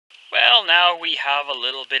Well, now we have a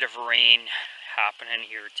little bit of rain happening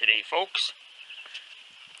here today, folks.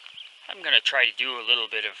 I'm going to try to do a little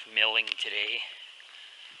bit of milling today.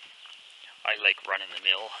 I like running the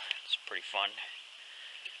mill. It's pretty fun.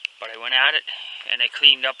 But I went at it and I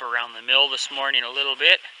cleaned up around the mill this morning a little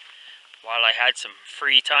bit while I had some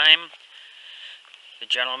free time. The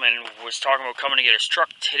gentleman was talking about coming to get his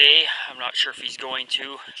truck today. I'm not sure if he's going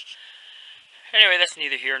to. Anyway, that's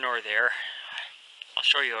neither here nor there. I'll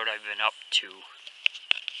show you what I've been up to.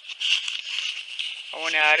 I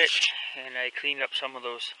went at it and I cleaned up some of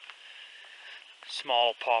those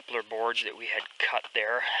small poplar boards that we had cut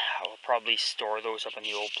there. I will probably store those up in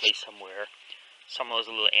the old place somewhere. Some of those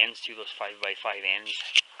little ends too, those 5x5 ends.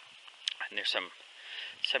 And there's some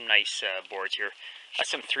nice boards here. That's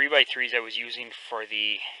some 3x3s I was using for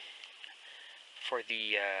the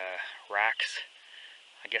racks.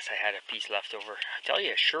 I guess I had a piece left over. I tell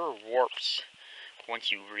you, it sure warps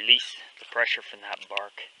once you release the pressure from that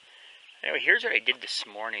bark. Anyway, here's what I did this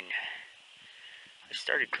morning. I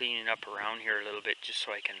started cleaning up around here a little bit just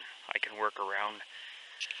so I can work around.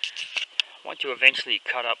 I want to eventually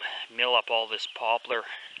mill up all this poplar,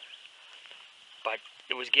 but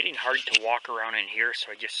it was getting hard to walk around in here,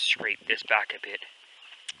 so I just scraped this back a bit.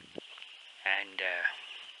 And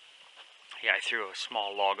yeah, I threw a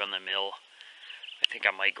small log on the mill. I think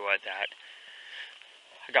I might go at that.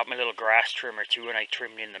 I got my little grass trimmer too, and I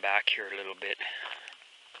trimmed in the back here a little bit.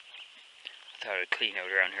 I thought I'd clean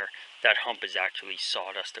out around here. That hump is actually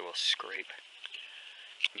sawdust I will scrape.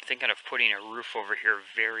 I'm thinking of putting a roof over here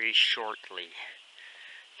very shortly.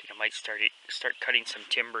 I think I might start cutting some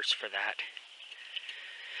timbers for that.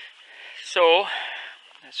 So,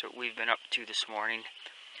 that's what we've been up to this morning.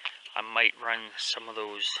 I might run some of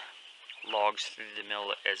those logs through the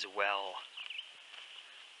mill as well.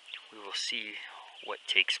 We will see what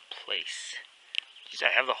takes place. Geez,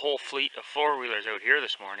 I have the whole fleet of four-wheelers out here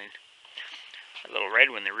this morning. That little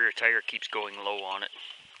red one, the rear tire keeps going low on it.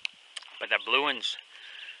 But that blue one's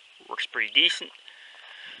works pretty decent.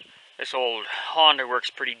 This old Honda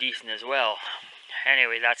works pretty decent as well.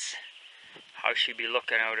 Anyway, that's how she'd be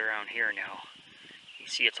looking out around here now. You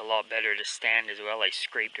can see it's a lot better to stand as well. I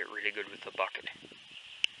scraped it really good with the bucket.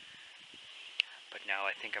 But now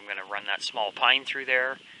I think I'm going to run that small pine through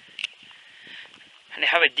there. And I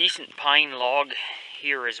have a decent pine log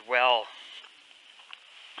here as well.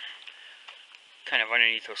 Kind of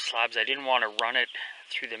underneath those slabs. I didn't want to run it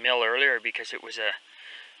through the mill earlier because it was a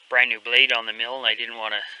brand new blade on the mill and I didn't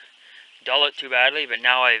want to dull it too badly, but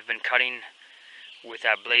now I've been cutting with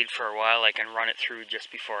that blade for a while. I can run it through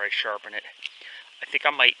just before I sharpen it. I think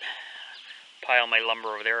I might pile my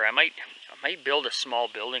lumber over there. I might build a small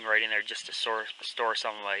building right in there just to store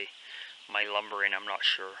some of my lumber in. I'm not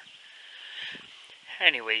sure.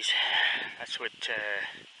 Anyways, that's what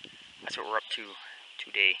we're up to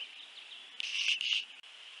today.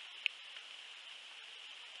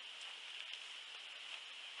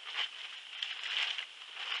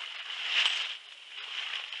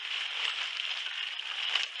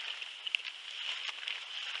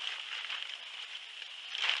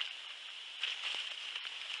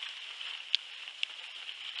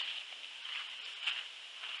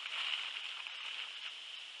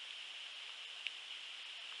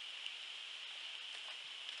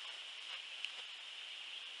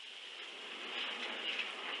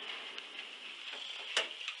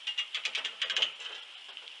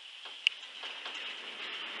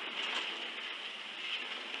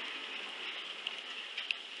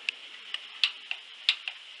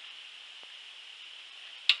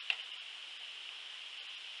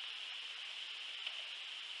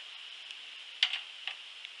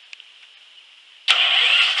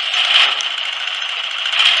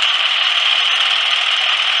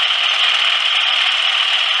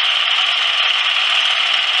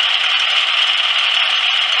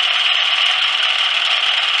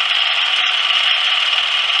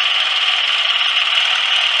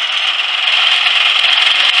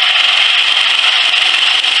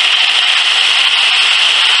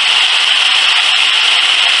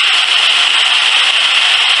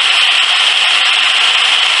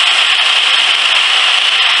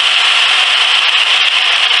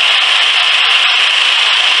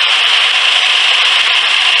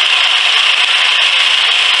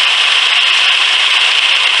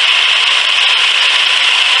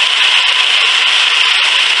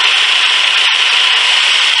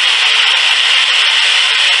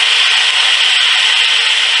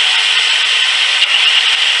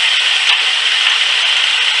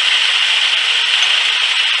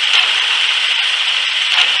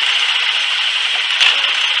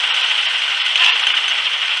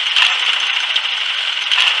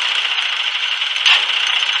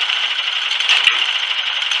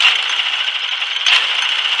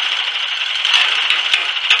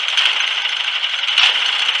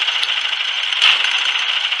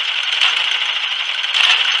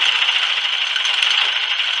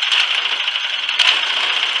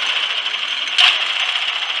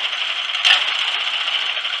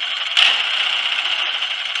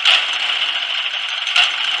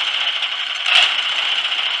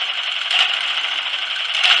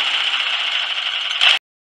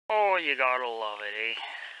 you gotta love it, eh?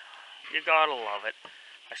 You gotta love it.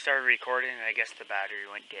 I started recording and I guess the battery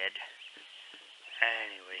went dead.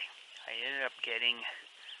 Anyway, I ended up getting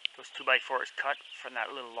those 2x4s cut from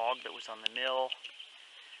that little log that was on the mill.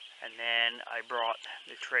 And then I brought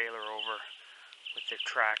the trailer over with the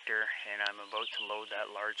tractor and I'm about to load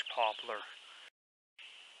that large poplar.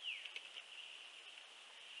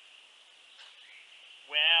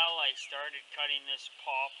 Well, I started cutting this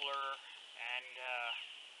poplar and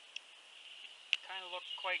kind of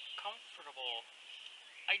looked quite comfortable.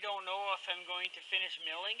 I don't know if I'm going to finish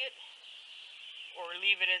milling it or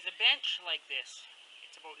leave it as a bench like this.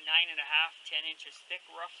 It's about 9.5, 10 inches thick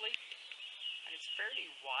roughly, and it's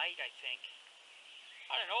fairly wide, I think.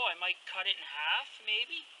 I don't know, I might cut it in half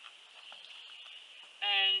maybe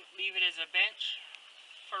and leave it as a bench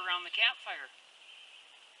for around the campfire.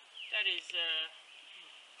 That is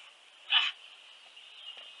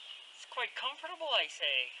it's quite comfortable, I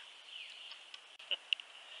say.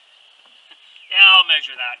 Yeah, I'll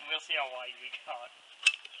measure that and we'll see how wide we got.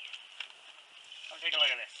 Come take a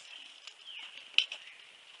look at this.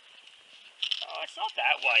 Oh, it's not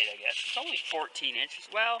that wide, I guess. It's only 14 inches.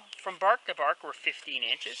 Well, from bark to bark, we're 15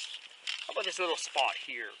 inches. How about this little spot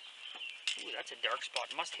here? Ooh, that's a dark spot.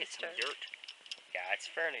 It must hit some dirt. Yeah, it's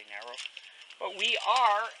fairly narrow. But we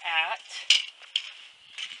are at...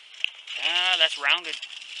 that's rounded.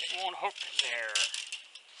 It won't hook there.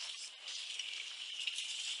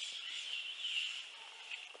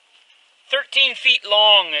 "13 feet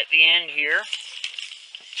long at the end here.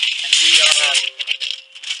 And we are...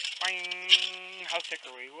 How thick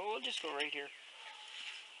are we? Well, we'll just go right here.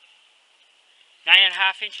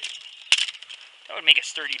 9.5 inches. That would make a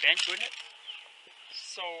sturdy bench, wouldn't it?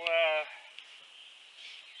 So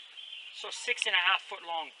 6.5 foot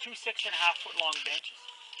long. Two 6.5 foot long benches.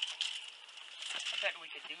 I bet we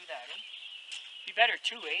could do that, eh? Be better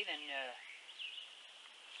too, eh? Than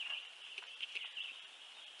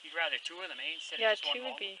you'd rather two of them, eh? Instead of just one. Yeah, two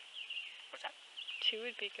would be. What's that? Two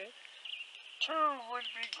would be good. Two would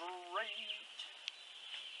be great.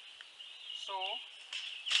 So,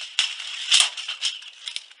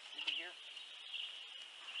 maybe here.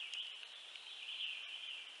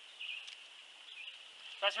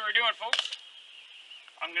 That's what we're doing, folks.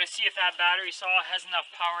 I'm going to see if that battery saw has enough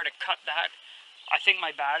power to cut that. I think my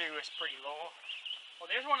battery was pretty low. Well,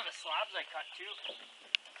 there's one of the slabs I cut too.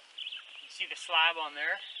 You see the slab on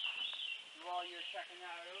there? While you're checking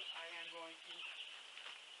that out, I am going to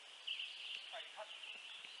try to cut.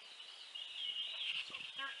 So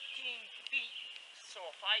 13 feet. So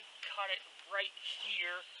if I cut it right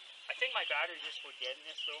here, I think my battery just would dead in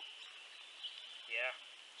this though. Yeah,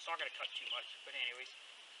 it's not going to cut too much. But anyways,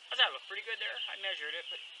 does that look pretty good there? I measured it,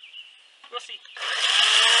 but we'll see.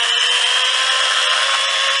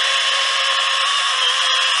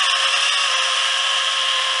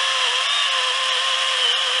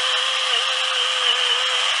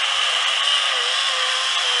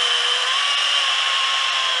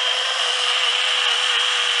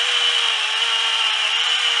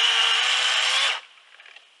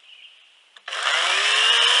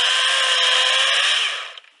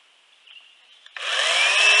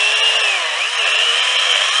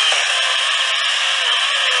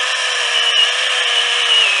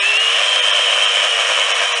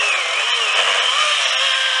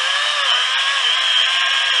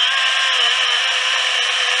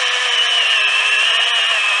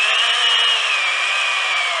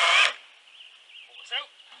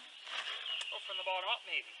 From the bottom up,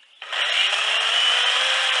 maybe.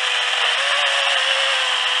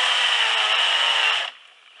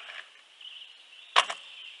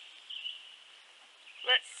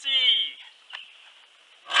 Let's see.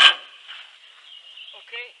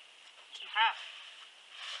 Okay, half.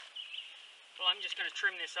 Well, I'm just going to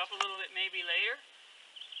trim this up a little bit maybe later.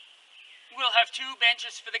 We'll have two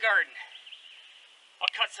benches for the garden.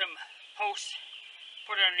 I'll cut some posts,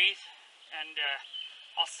 put it underneath, and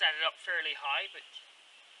I'll set it up fairly high, but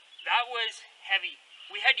that was heavy.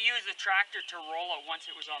 We had to use the tractor to roll it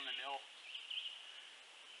once it was on the mill.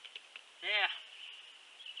 Yeah.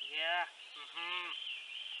 Yeah.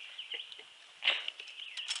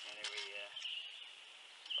 Anyway,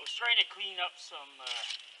 I was trying to clean up some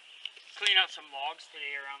logs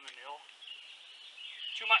today around the mill.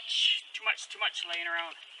 Too much laying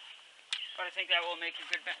around. But I think that will make a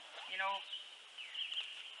good bench. You know,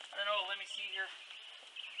 I don't know, let me see here.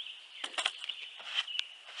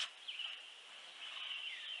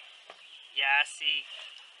 Yeah, see,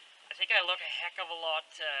 I think I look a heck of a lot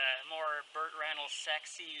more Burt Reynolds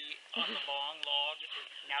sexy on the long log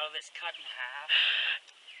now that it's cut in half.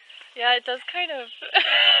 Yeah, it does kind of. I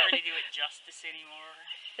don't really do it justice anymore.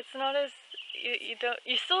 It's not as you don't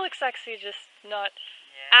you still look sexy, just not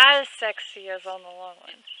Yeah. as sexy as on the long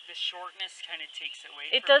one. The shortness kind of takes away.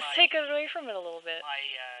 It does take it away from it a little bit. My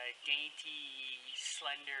dainty,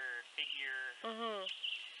 slender figure. Mhm.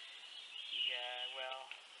 Yeah, well.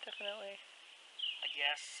 Definitely. I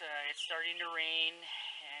guess it's starting to rain,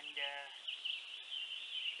 and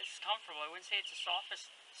it's comfortable. I wouldn't say it's the softest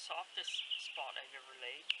spot I've ever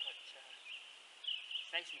laid, but it's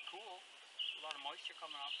nice and cool. A lot of moisture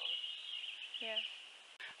coming off of it. Yeah.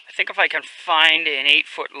 I think if I can find an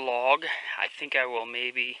 8-foot log, I think I will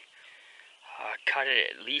maybe cut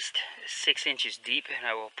it at least 6 inches deep, and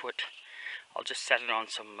I'll just set it on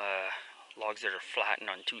some logs that are flattened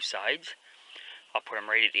on two sides. I'll put them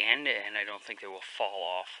right at the end, and I don't think they will fall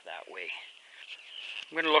off that way.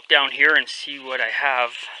 I'm going to look down here and see what I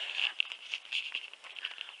have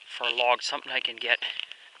for a log, something I can get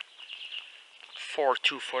 4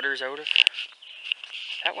 2-footers out of.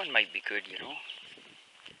 That one might be good, you know.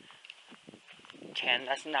 10,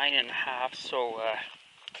 that's 9.5, so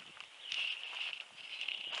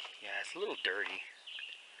yeah, it's a little dirty.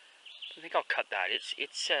 I think I'll cut that. It's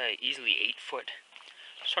easily 8 foot.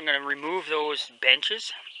 So I'm going to remove those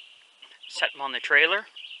benches, set them on the trailer,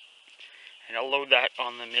 and I'll load that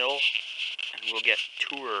on the mill, and we'll get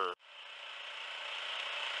tour.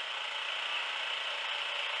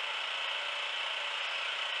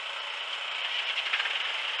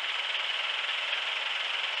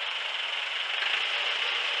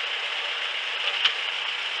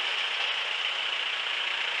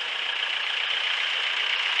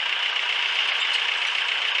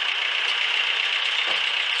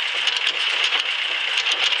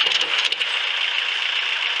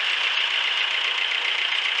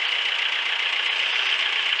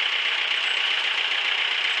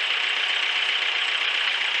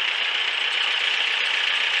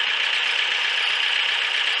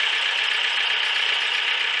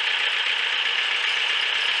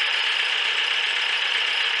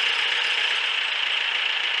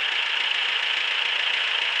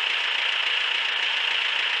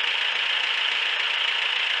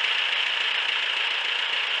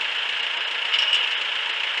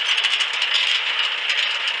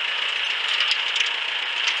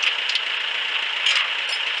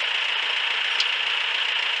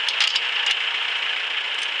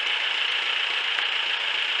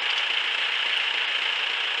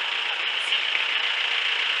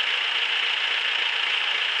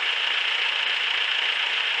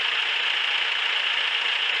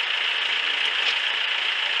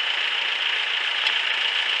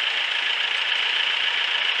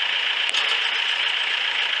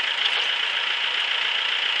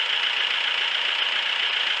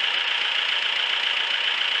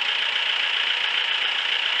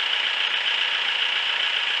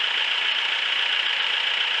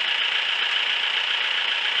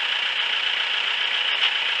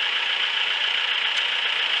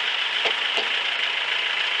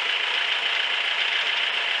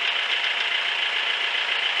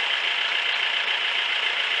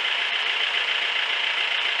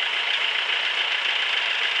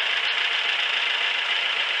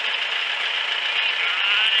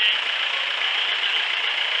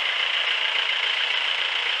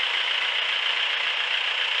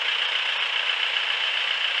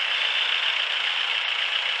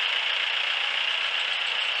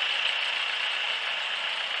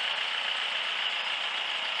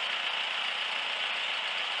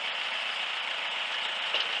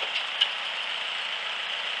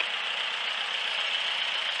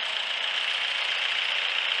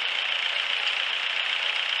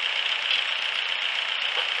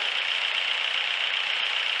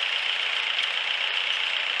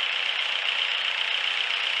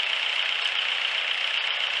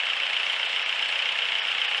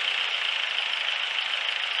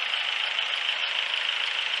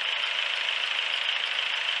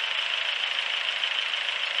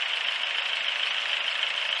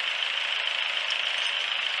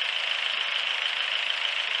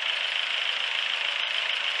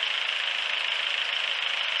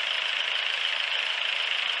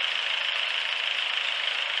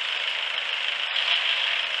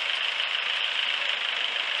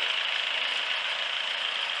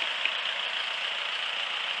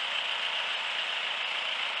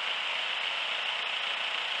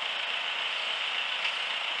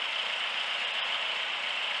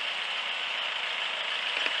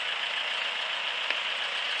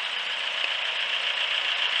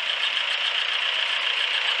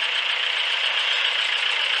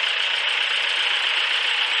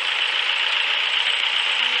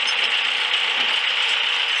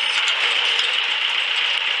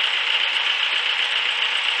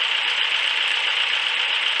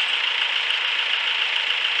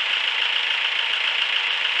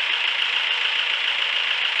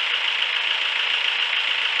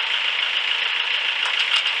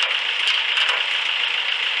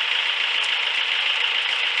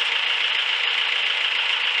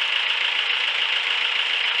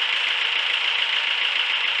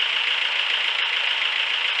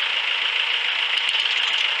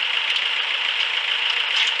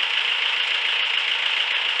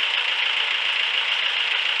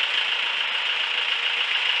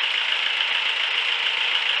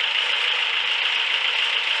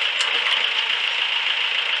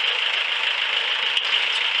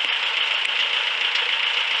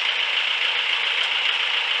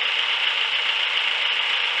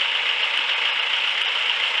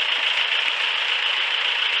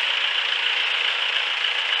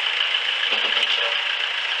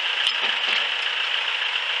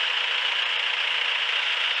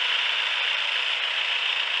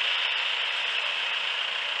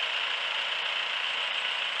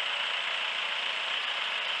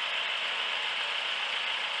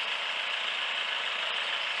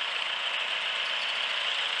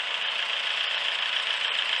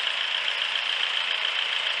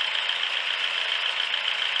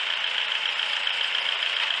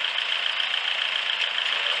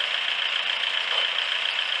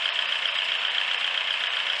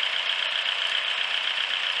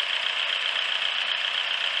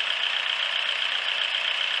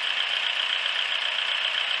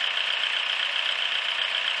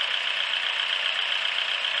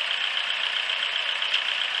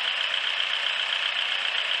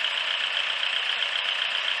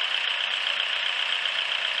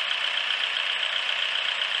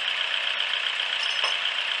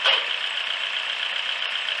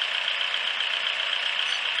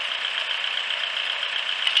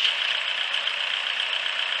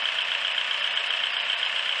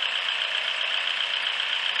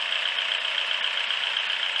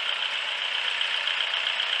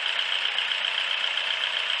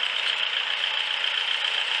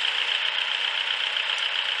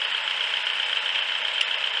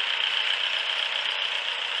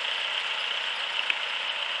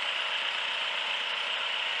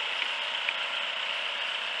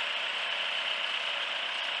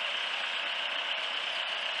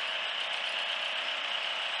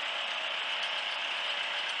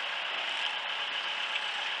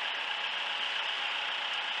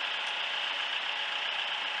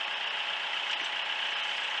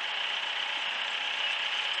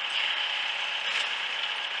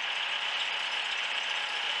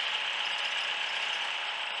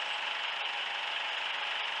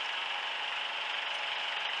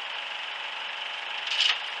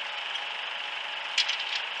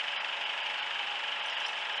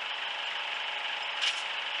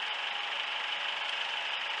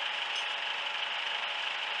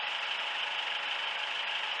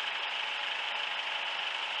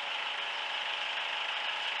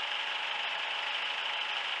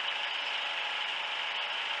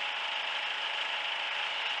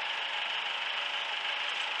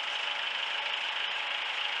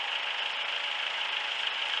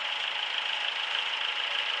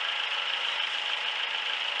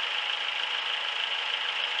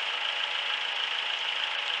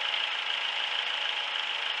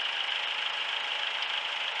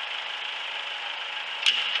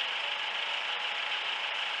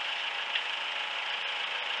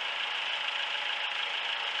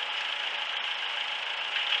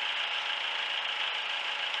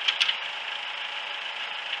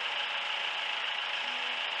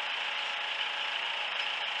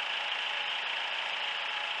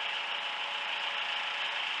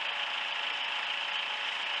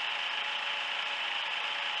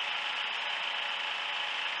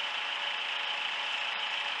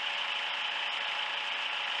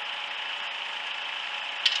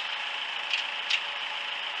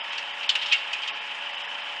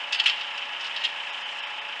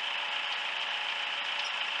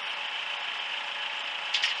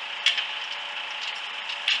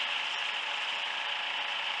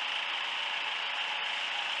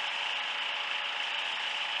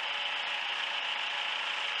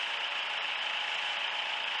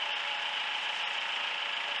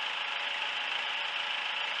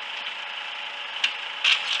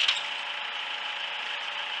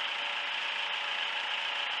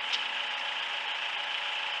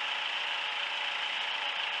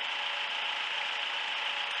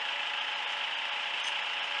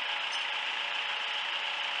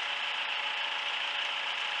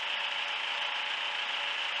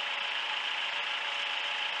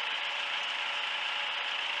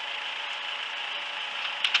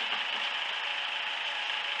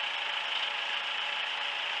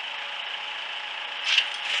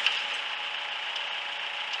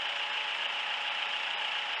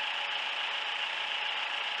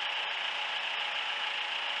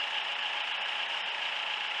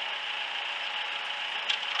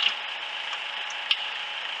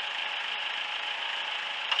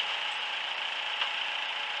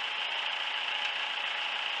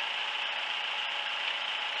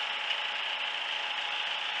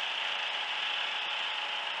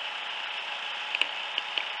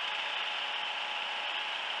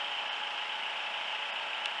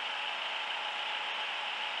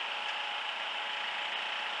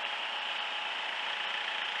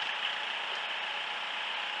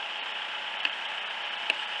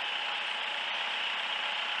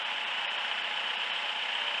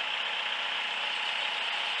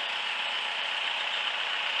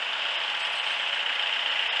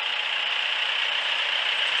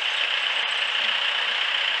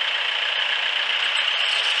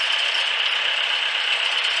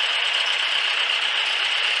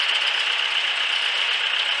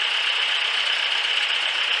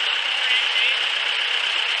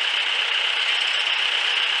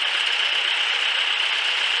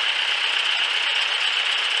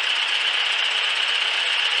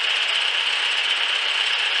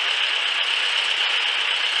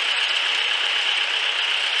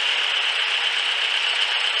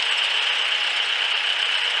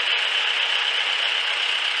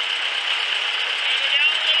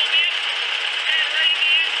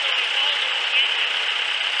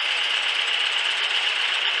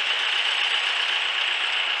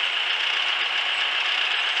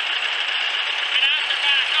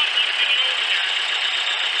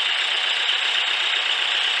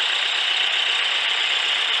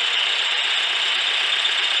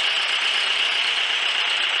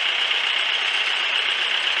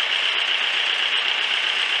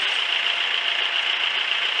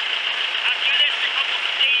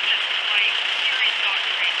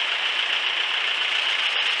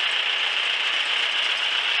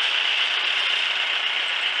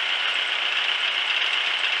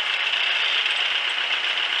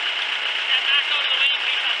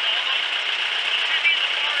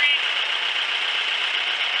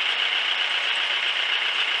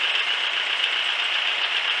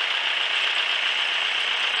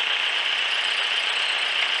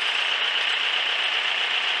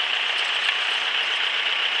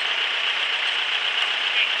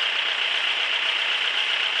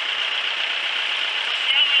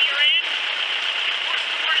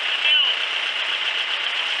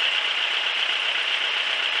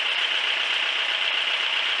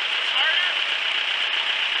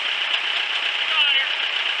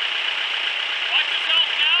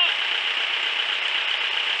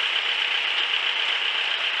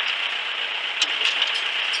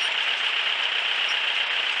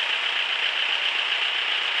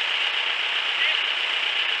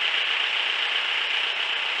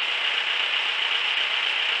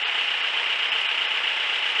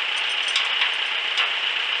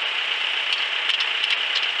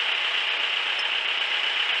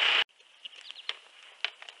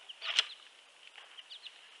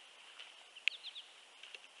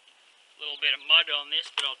 mud on this,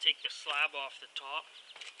 but I'll take the slab off the top.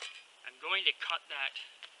 I'm going to cut that.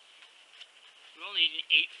 We'll need an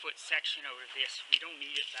 8-foot section out of this. We don't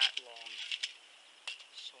need it that long.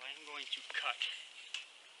 So I'm going to cut.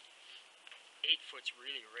 8 foot's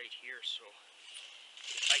really right here, so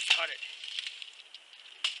if I cut it,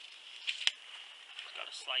 it's got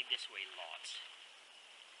to slide this way lots.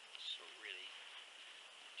 So really,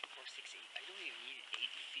 2, 4, 6, 8. I don't even need it 8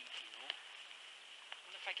 feet, you know. I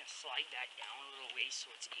wonder if I can slide that down a little way so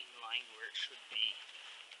it's in line where it should be.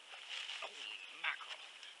 Holy mackerel.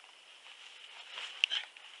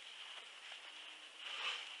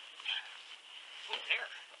 Oh,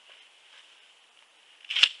 there.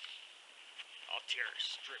 I'll tear a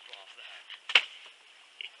strip off that.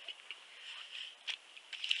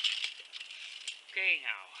 Okay,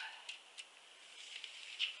 now.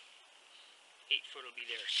 8 foot will be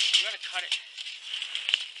there. So I'm going to cut it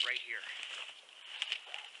right here.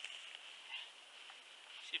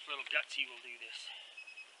 See if little Gutsy will do this.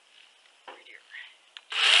 Right here.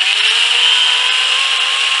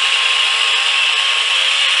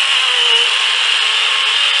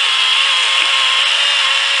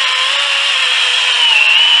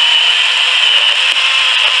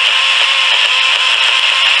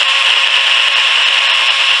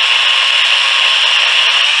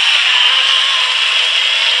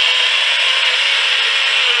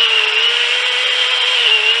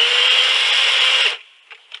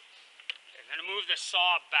 The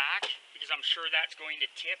saw back because I'm sure that's going to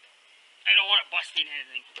tip. I don't want it busting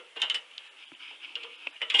anything.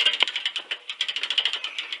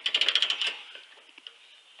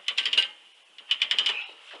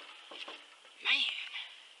 Man.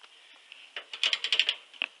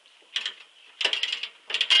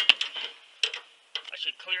 I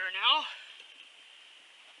should clear now.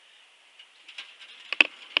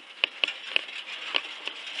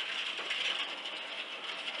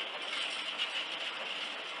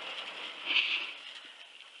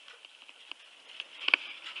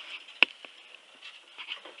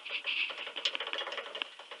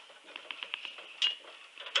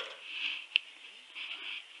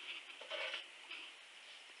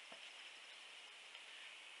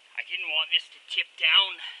 I didn't want this to tip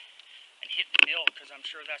down and hit the mill because I'm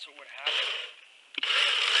sure that's what would happen.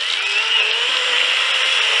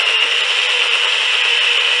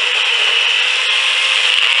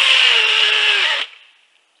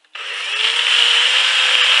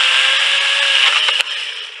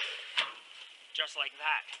 Just like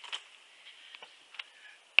that.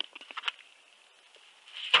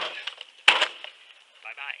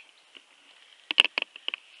 Bye-bye.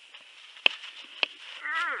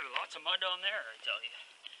 Lots of mud on there, I tell you.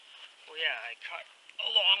 Oh yeah, I cut a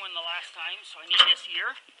long one the last time, so I need this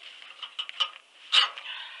here.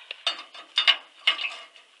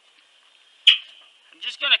 I'm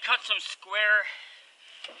just going to cut some square.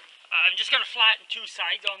 I'm just going to flatten 2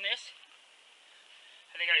 sides on this.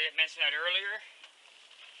 I think I mentioned that earlier.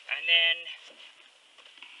 And then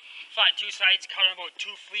flatten 2 sides, cut them about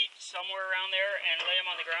 2 feet somewhere around there, and lay them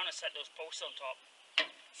on the ground and set those posts on top.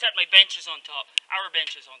 Set my benches on top, our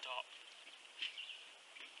benches on top.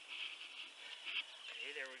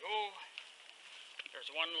 Okay, there we go. There's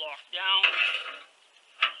one locked down.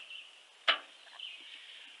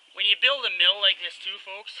 When you build a mill like this too,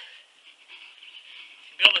 folks,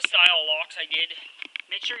 build a style locks I did,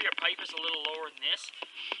 make sure your pipe is a little lower than this,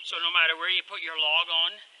 so no matter where you put your log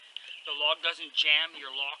on, the log doesn't jam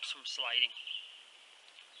your locks from sliding.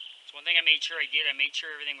 So one thing I made sure I did, I made sure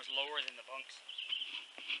everything was lower than the bunks.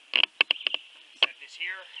 Set this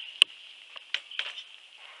here.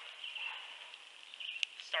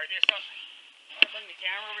 Start this up. Bring the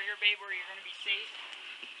camera over here, babe, where you're going to be safe.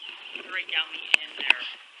 Right down the end there.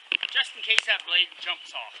 Just in case that blade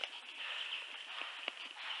jumps off.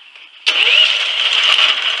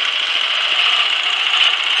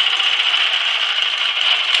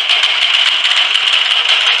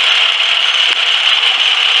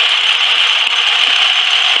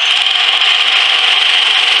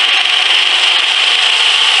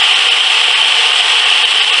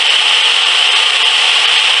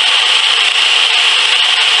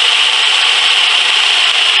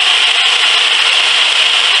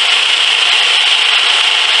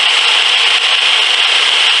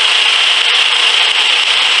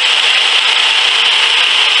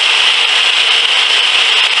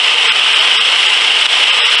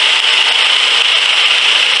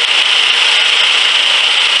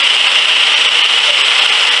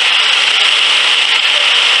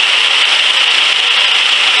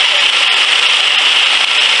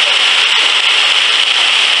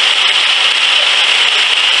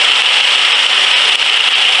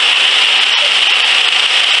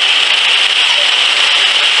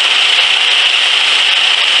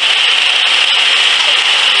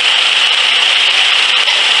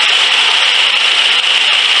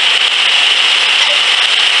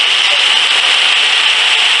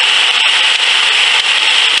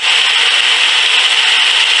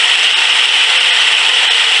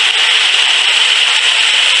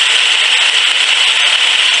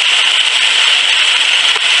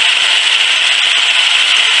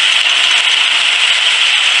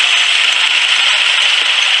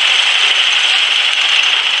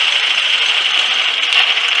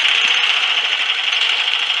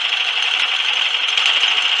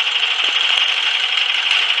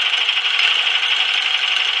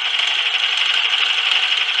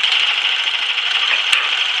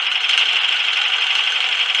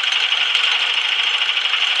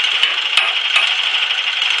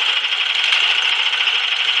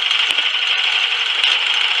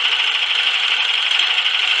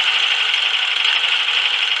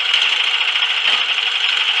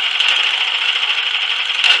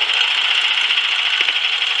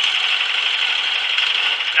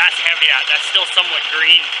 yeah, that's still somewhat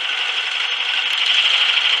green.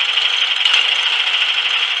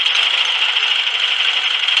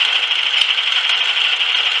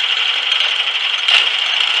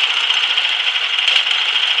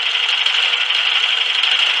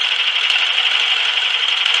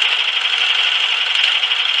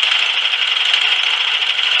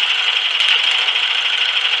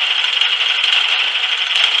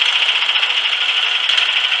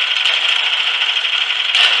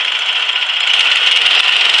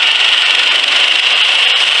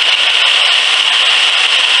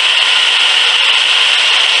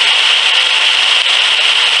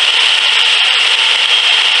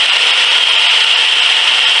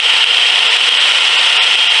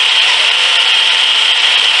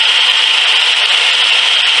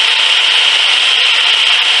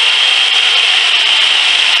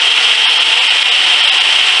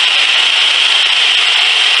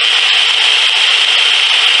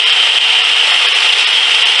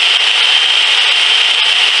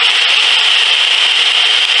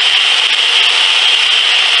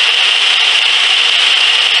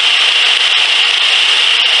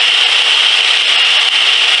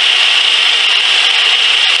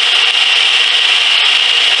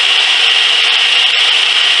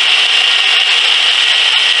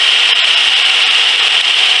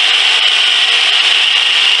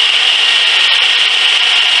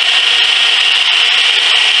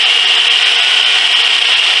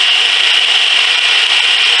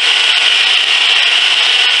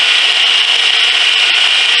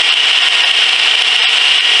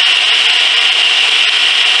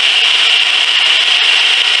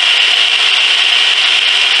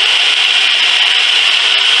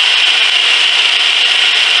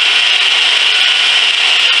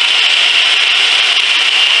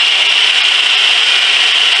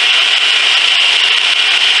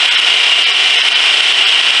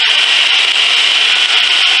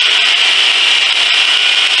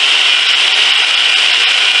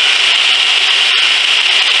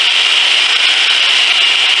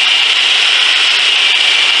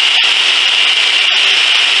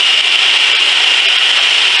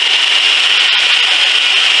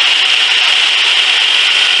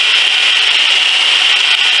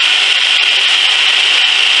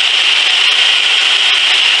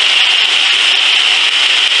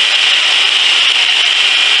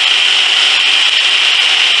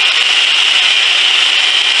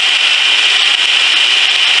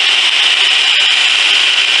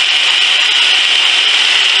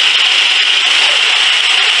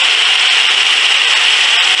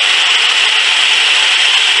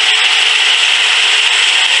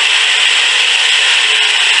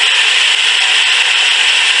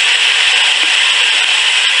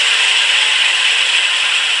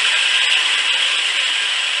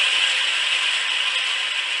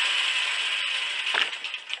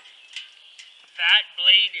 That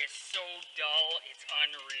blade is so dull, it's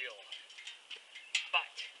unreal.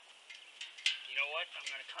 But, you know what? I'm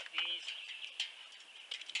going to cut these.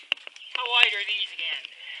 How wide are these again?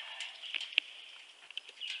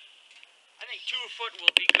 I think 2 foot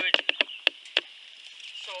will be good.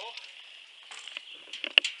 So,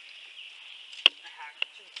 I hack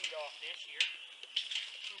 2 feet off this here.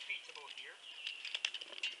 2 feet's about here.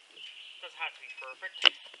 Doesn't have to be perfect.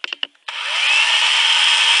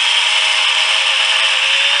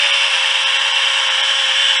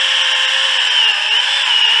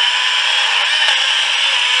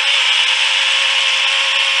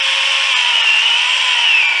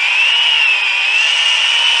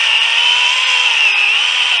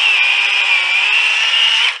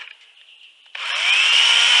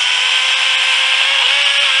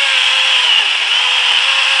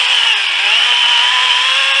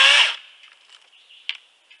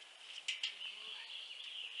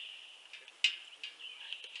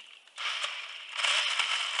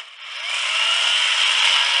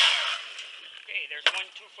 Okay, there's one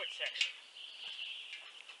 2 foot section.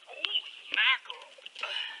 Holy mackerel!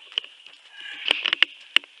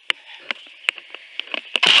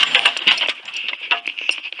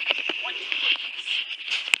 One 2 foot piece.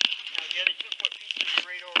 Now the other 2 foot piece will be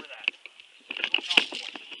right over that. Not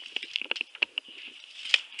quite.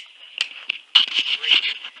 Right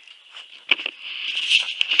here.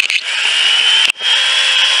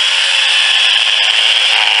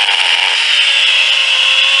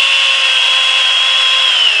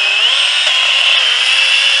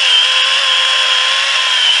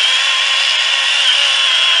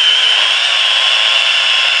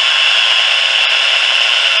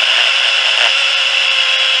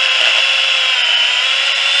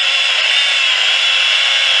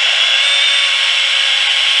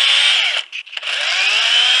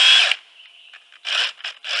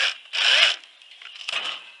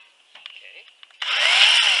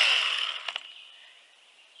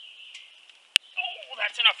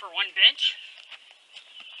 enough for one bench.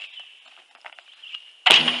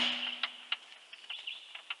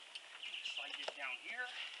 Slide this down here.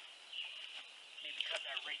 Maybe cut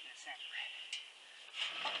that right in the center.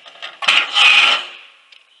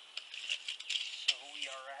 So we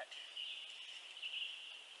are at,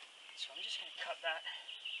 so I'm just going to cut that.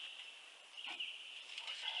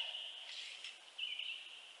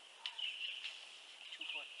 2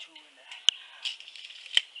 foot 2.5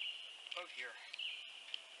 out here.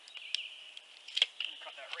 I'm going to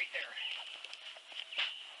cut that right there.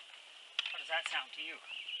 How does that sound to you?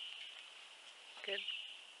 Good.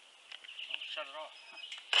 Oh, shut it off.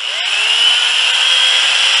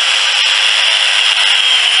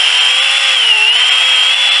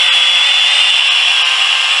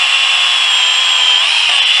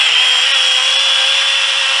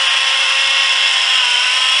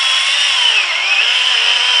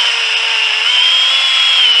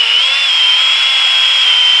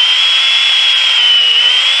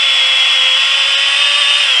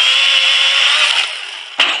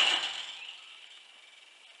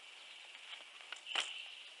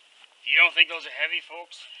 You don't think those are heavy,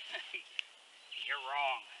 folks? You're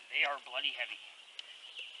wrong. They are bloody heavy.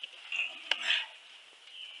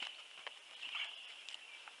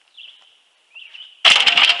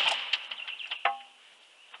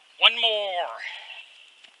 One more.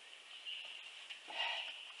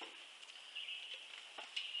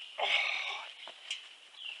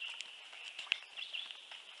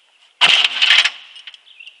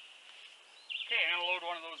 Okay, I'm going to load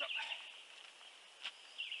one of those up.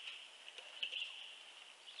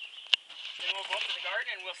 Then we'll go up to the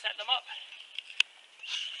garden and we'll set them up.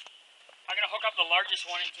 I'm going to hook up the largest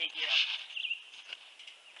one and take it out.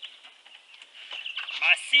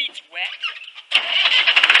 My seat's wet.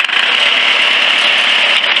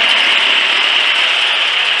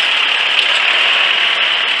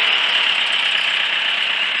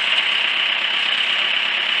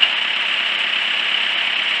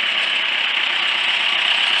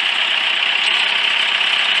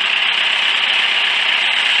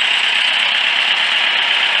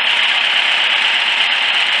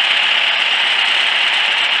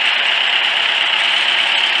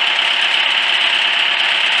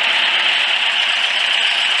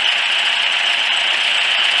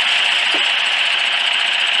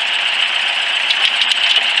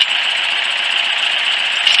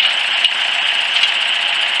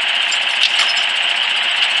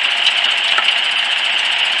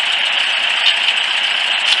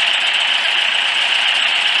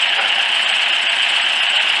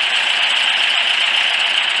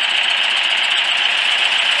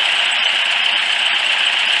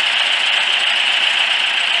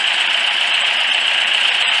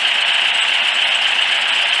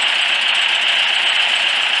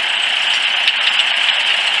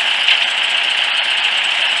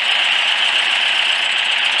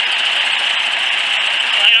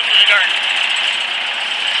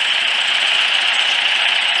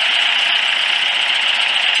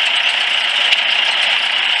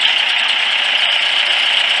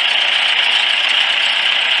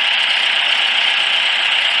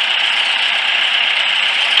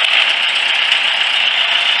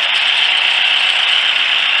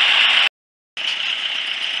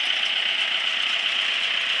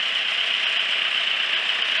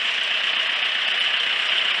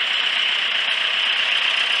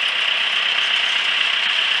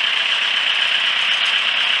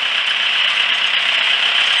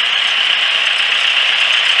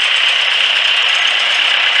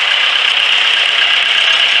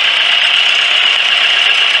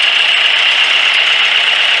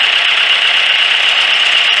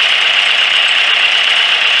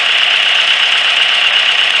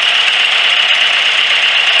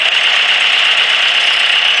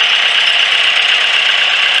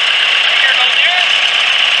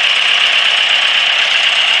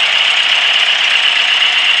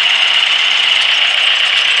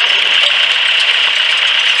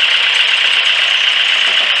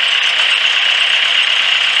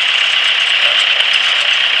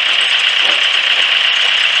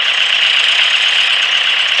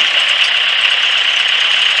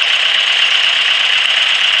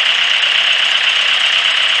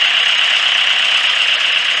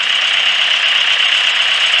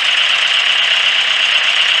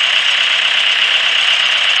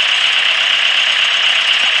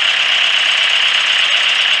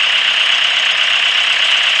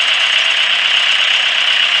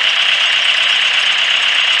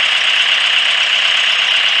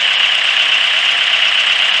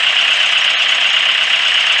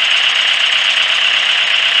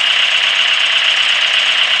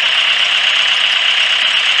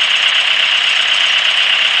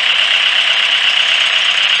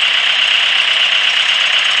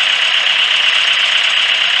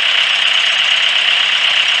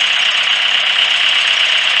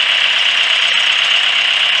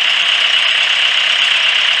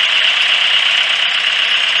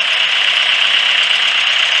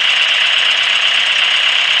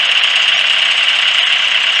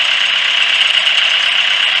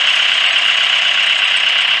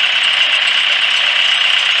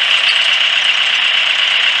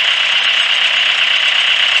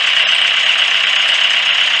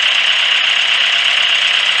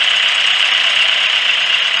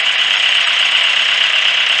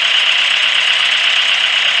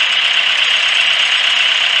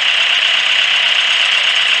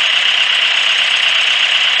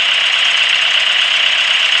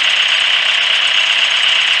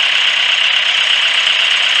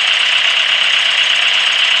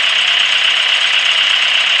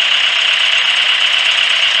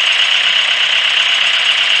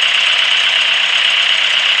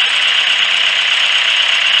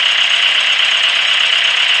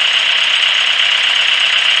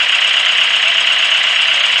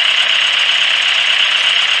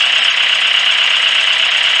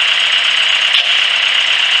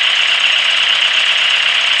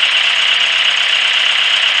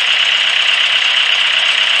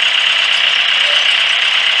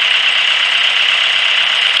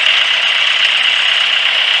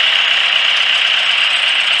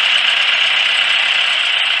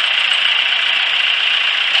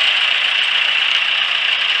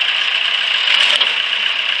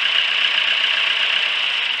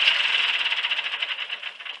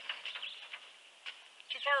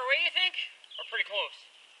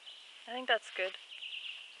 that's good.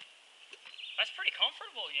 That's pretty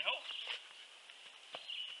comfortable, you know.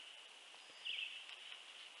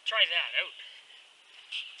 Try that out.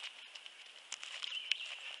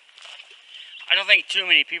 I don't think too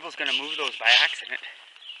many people's gonna move those by accident.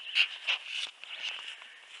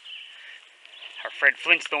 Our Fred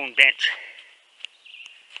Flintstone bench.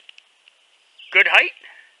 Good height?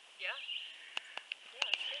 Yeah. Yeah,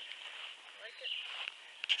 it's good. I like it.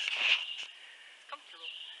 It's comfortable.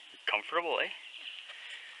 Comfortable, eh?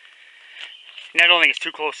 And I don't think it's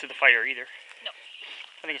too close to the fire either. No.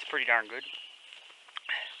 I think it's pretty darn good.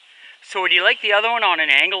 So would you like the other one on an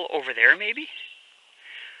angle over there, maybe?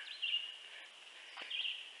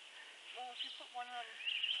 Well, if you put one on...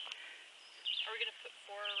 Are we going to put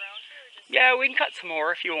 4 around here? Or just... Yeah, we can cut some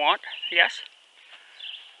more if you want. Yes.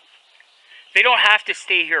 They don't have to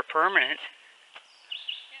stay here permanent.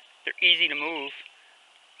 Yeah. They're easy to move.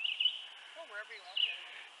 Well, wherever you want them.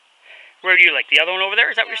 Where do you like? The other one over there?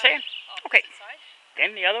 Is that what you're saying? Okay. Side.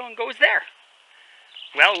 Then the other one goes there.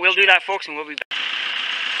 Well, we'll do that, folks, and we'll be back.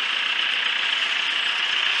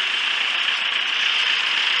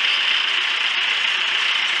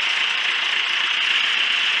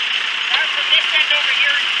 Start from this end over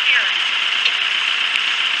here and here.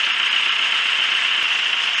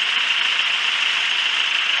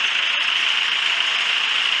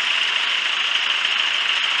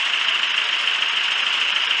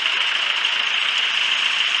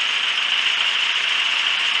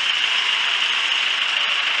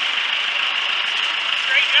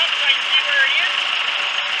 Straighten up so I can see where it is.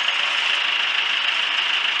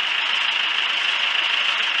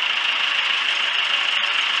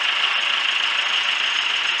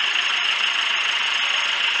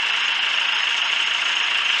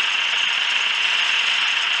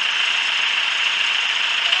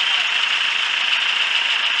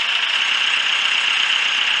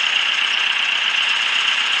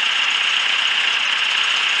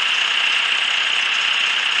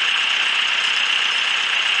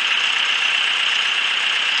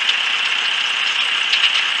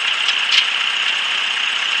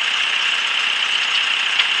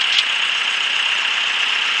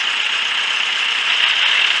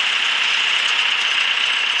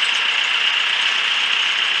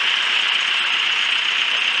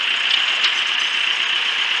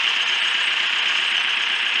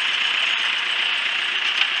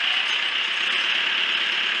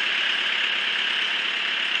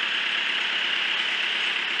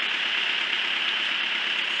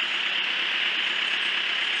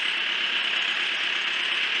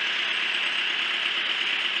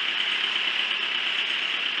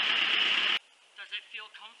 Does it feel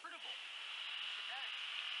comfortable?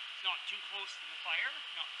 It's not too close to the fire,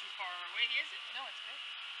 not too far away, is it? No, it's good.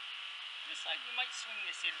 Decide we might swing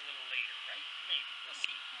this in a little later, right? Maybe. We'll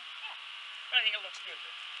see. Yeah. But I think it looks good,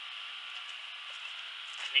 though.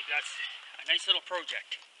 I think that's a nice little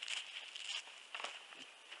project.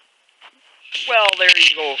 Well, there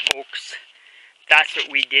you go, folks. That's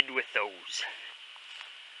what we did with those.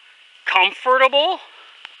 Comfortable?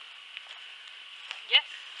 Yes.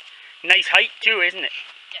 Nice height, too, isn't it?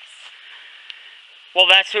 Yes. Well,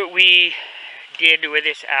 that's what we did with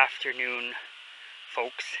this afternoon,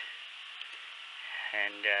 folks.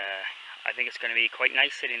 And I think it's going to be quite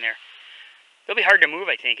nice sitting there. They'll be hard to move,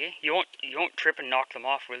 I think, eh? You won't trip and knock them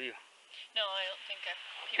off, will you? No, I don't think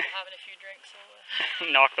people having a few drinks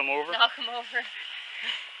will Knock them over? knock them over.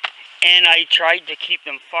 And I tried to keep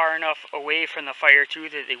them far enough away from the fire, too,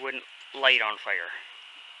 that they wouldn't light on fire.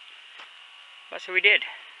 That's what we did.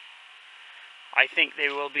 I think they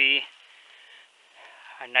will be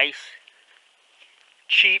a nice,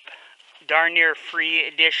 cheap, darn near free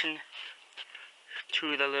addition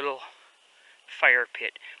to the little fire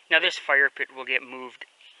pit. Now this fire pit will get moved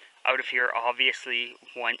out of here, obviously,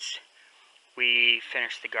 once we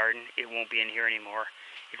finish the garden. It won't be in here anymore.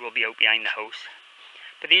 It will be out behind the house.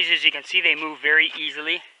 But these, as you can see, they move very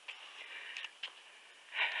easily.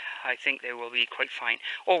 I think they will be quite fine.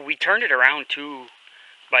 Oh, we turned it around too,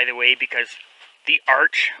 by the way, because the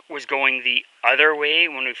arch was going the other way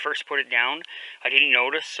when we first put it down. I didn't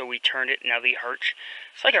notice, so we turned it. Now the arch,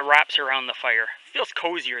 it's like it wraps around the fire. It feels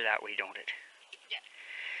cozier that way, don't it? Yeah.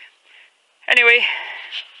 Anyway,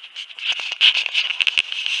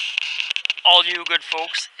 all you good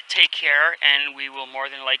folks, take care, and we will more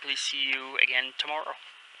than likely see you again tomorrow.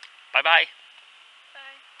 Bye-bye.